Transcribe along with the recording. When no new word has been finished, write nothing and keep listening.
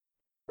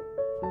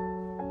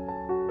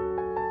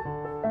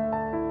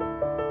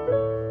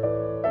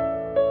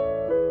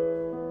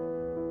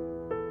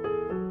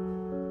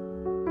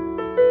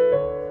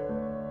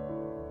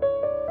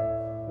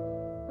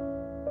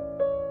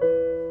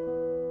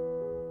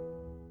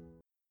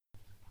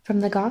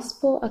From the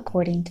Gospel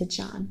according to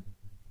John.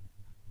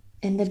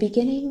 In the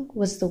beginning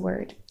was the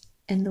Word,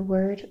 and the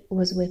Word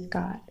was with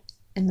God,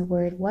 and the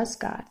Word was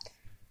God.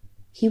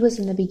 He was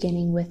in the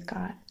beginning with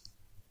God.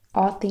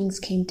 All things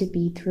came to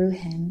be through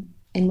him,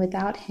 and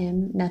without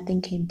him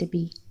nothing came to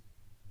be.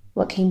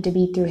 What came to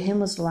be through him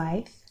was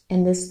life,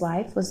 and this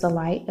life was the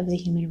light of the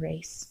human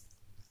race.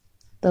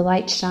 The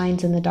light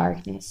shines in the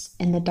darkness,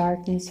 and the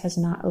darkness has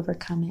not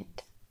overcome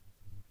it.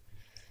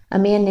 A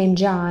man named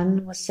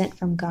John was sent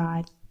from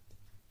God.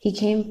 He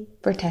came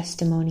for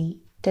testimony,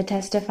 to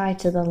testify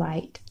to the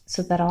light,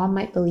 so that all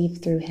might believe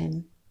through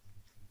him.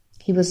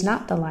 He was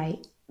not the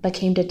light, but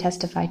came to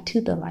testify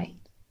to the light.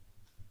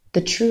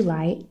 The true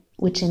light,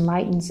 which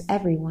enlightens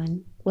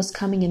everyone, was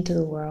coming into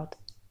the world.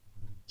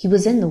 He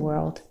was in the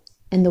world,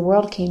 and the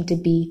world came to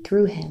be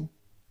through him,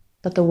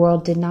 but the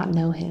world did not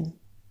know him.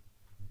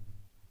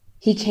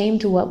 He came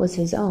to what was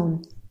his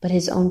own, but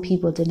his own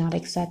people did not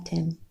accept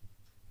him.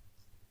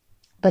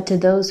 But to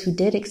those who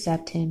did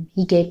accept him,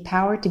 he gave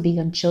power to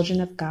become children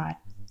of God,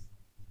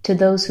 to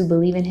those who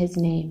believe in his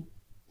name,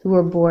 who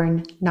were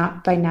born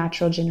not by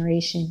natural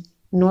generation,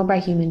 nor by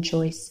human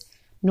choice,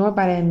 nor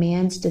by a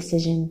man's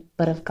decision,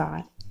 but of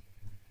God.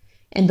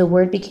 And the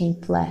Word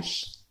became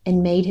flesh,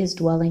 and made his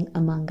dwelling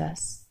among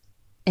us.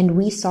 And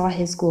we saw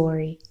his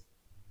glory,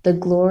 the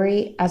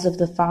glory as of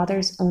the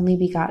Father's only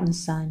begotten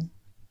Son,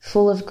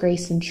 full of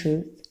grace and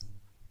truth.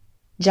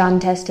 John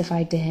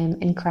testified to him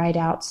and cried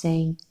out,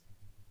 saying,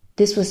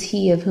 "This was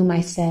he of whom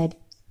I said,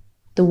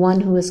 'The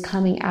one who is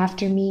coming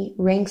after me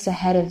ranks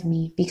ahead of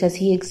me because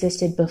he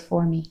existed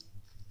before me.'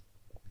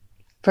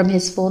 From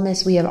his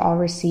fullness we have all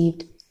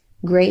received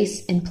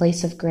grace in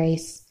place of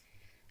grace,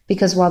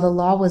 because while the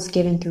law was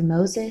given through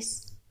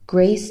Moses,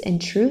 grace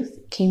and truth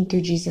came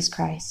through Jesus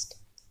Christ.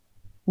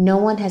 No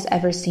one has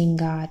ever seen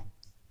God.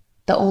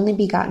 The only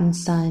begotten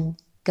Son,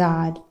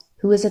 God,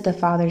 who is at the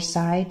Father's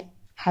side,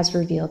 has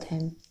revealed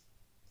him."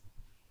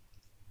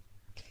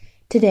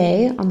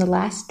 Today, on the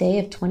last day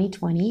of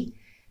 2020,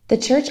 the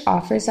Church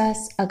offers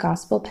us a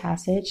gospel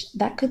passage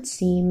that could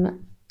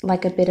seem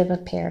like a bit of a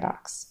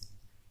paradox.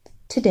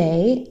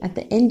 Today, at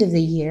the end of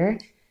the year,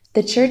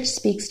 the Church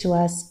speaks to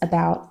us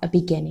about a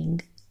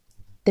beginning,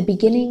 the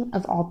beginning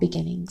of all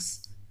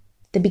beginnings,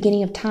 the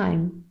beginning of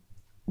time,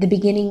 the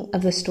beginning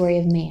of the story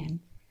of man,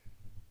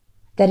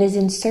 that is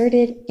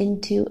inserted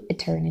into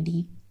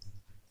eternity.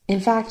 In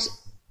fact,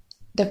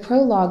 the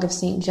prologue of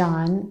St.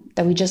 John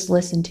that we just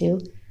listened to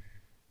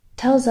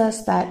tells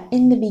us that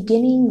in the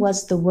beginning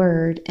was the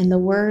Word, and the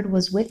Word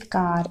was with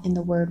God, and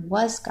the Word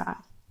was God.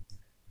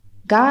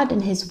 God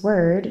and his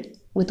Word,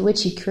 with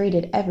which he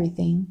created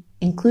everything,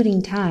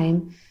 including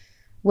time,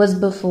 was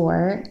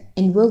before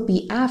and will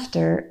be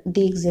after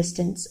the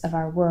existence of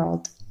our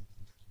world.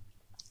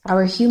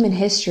 Our human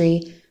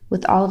history,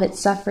 with all of its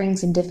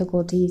sufferings and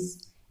difficulties,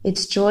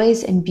 its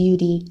joys and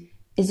beauty,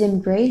 is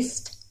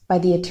embraced by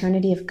the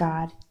eternity of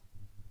God.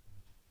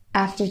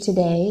 After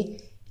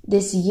today,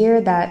 this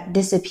year that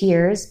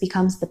disappears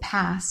becomes the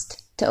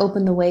past to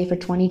open the way for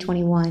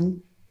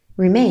 2021,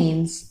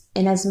 remains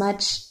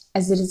inasmuch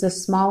as it is a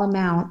small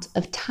amount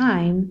of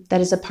time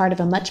that is a part of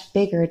a much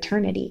bigger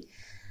eternity,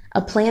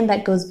 a plan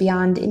that goes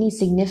beyond any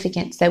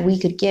significance that we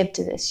could give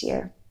to this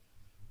year.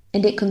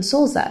 And it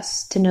consoles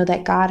us to know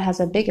that God has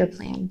a bigger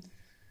plan.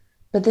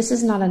 But this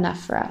is not enough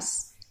for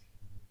us,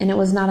 and it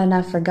was not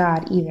enough for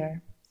God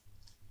either.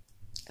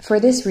 For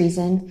this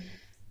reason,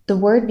 the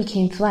Word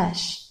became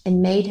flesh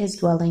and made his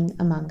dwelling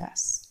among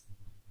us.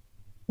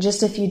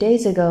 Just a few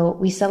days ago,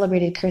 we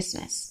celebrated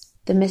Christmas,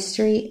 the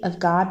mystery of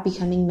God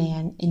becoming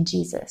man in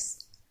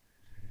Jesus.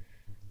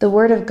 The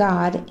Word of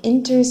God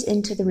enters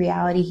into the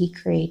reality he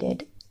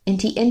created,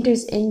 and he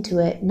enters into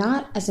it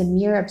not as a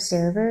mere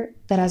observer,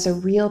 but as a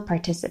real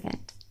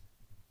participant.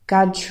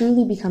 God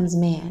truly becomes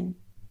man.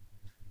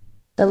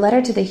 The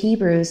letter to the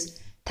Hebrews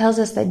tells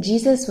us that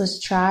Jesus was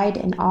tried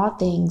in all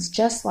things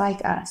just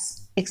like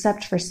us,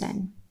 except for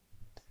sin.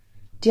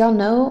 Do y'all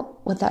know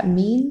what that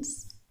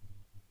means?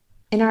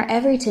 In our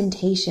every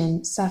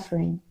temptation,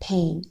 suffering,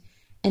 pain,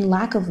 and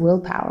lack of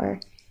willpower,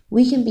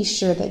 we can be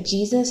sure that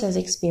Jesus has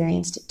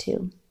experienced it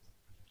too.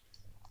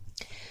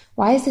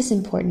 Why is this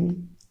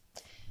important?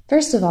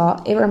 First of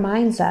all, it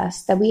reminds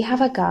us that we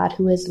have a God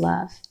who is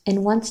love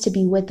and wants to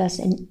be with us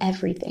in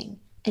everything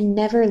and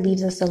never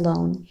leaves us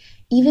alone,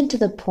 even to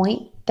the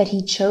point that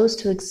he chose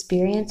to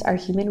experience our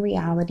human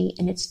reality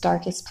in its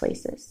darkest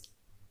places.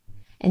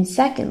 And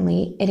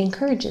secondly, it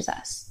encourages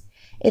us.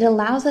 It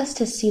allows us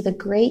to see the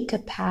great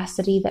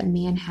capacity that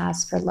man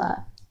has for love.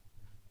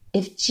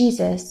 If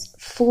Jesus,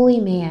 fully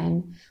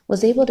man,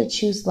 was able to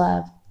choose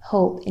love,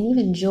 hope, and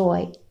even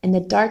joy in the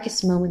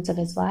darkest moments of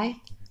his life,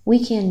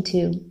 we can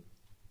too.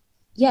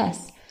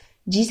 Yes,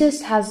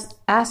 Jesus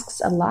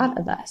asks a lot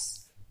of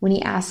us when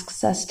he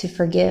asks us to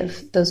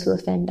forgive those who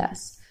offend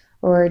us,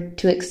 or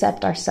to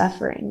accept our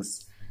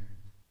sufferings,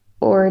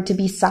 or to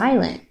be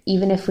silent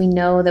even if we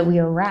know that we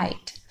are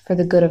right for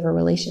the good of a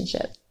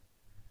relationship.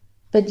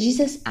 But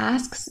Jesus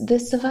asks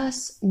this of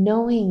us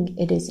knowing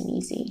it isn't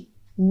easy,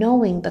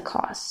 knowing the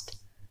cost,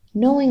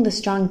 knowing the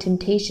strong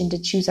temptation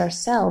to choose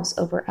ourselves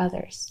over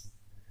others.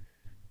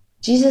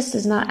 Jesus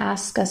does not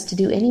ask us to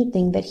do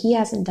anything that he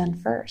hasn't done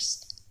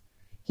first.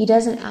 He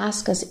doesn't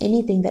ask us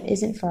anything that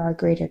isn't for our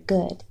greater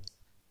good.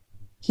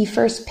 He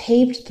first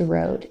paved the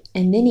road,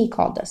 and then he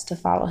called us to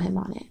follow him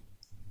on it.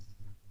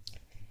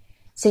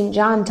 St.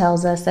 John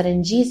tells us that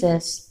in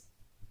Jesus,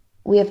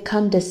 we have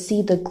come to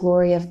see the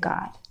glory of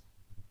God.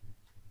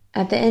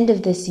 At the end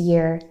of this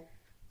year,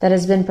 that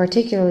has been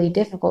particularly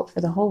difficult for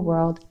the whole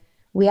world,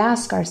 we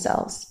ask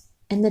ourselves,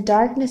 in the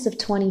darkness of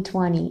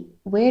 2020,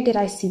 where did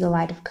I see the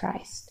light of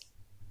Christ?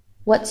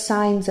 What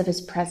signs of his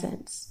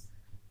presence?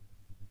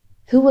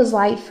 Who was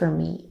light for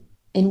me,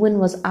 and when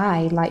was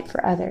I light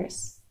for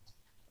others?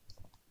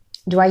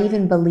 Do I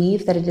even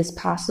believe that it is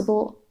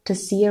possible to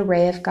see a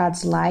ray of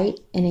God's light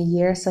in a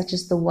year such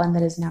as the one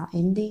that is now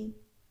ending?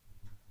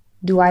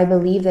 Do I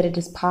believe that it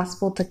is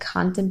possible to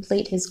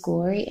contemplate his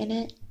glory in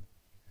it?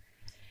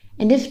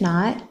 And if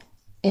not,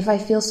 if I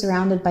feel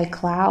surrounded by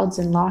clouds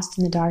and lost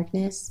in the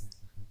darkness,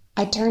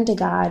 I turn to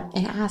God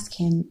and ask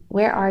him,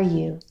 where are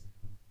you?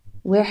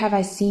 Where have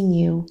I seen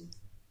you?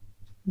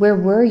 Where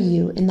were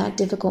you in that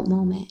difficult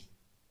moment?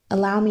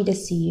 Allow me to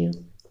see you.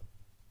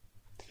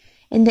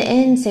 In the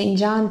end, St.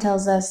 John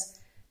tells us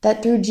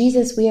that through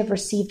Jesus we have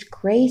received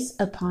grace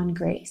upon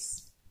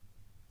grace.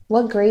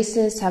 What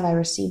graces have I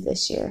received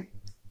this year?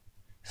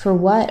 For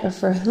what or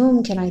for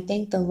whom can I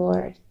thank the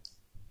Lord?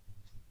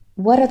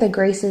 What are the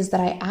graces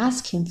that I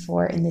ask him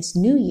for in this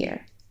new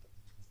year?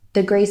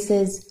 The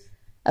graces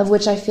of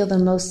which I feel the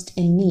most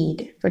in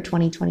need for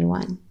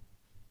 2021.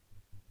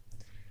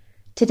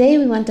 Today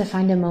we want to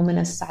find a moment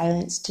of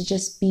silence to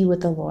just be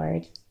with the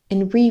Lord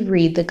and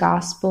reread the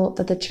gospel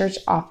that the church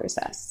offers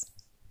us.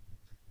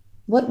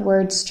 What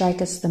words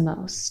strike us the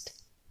most?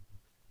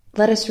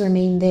 Let us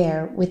remain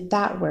there with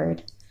that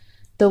word,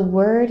 the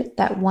word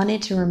that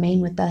wanted to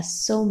remain with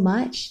us so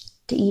much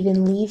to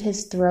even leave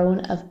his throne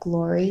of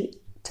glory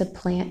to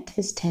plant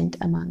his tent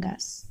among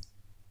us.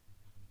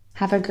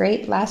 Have a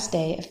great last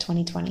day of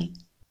 2020.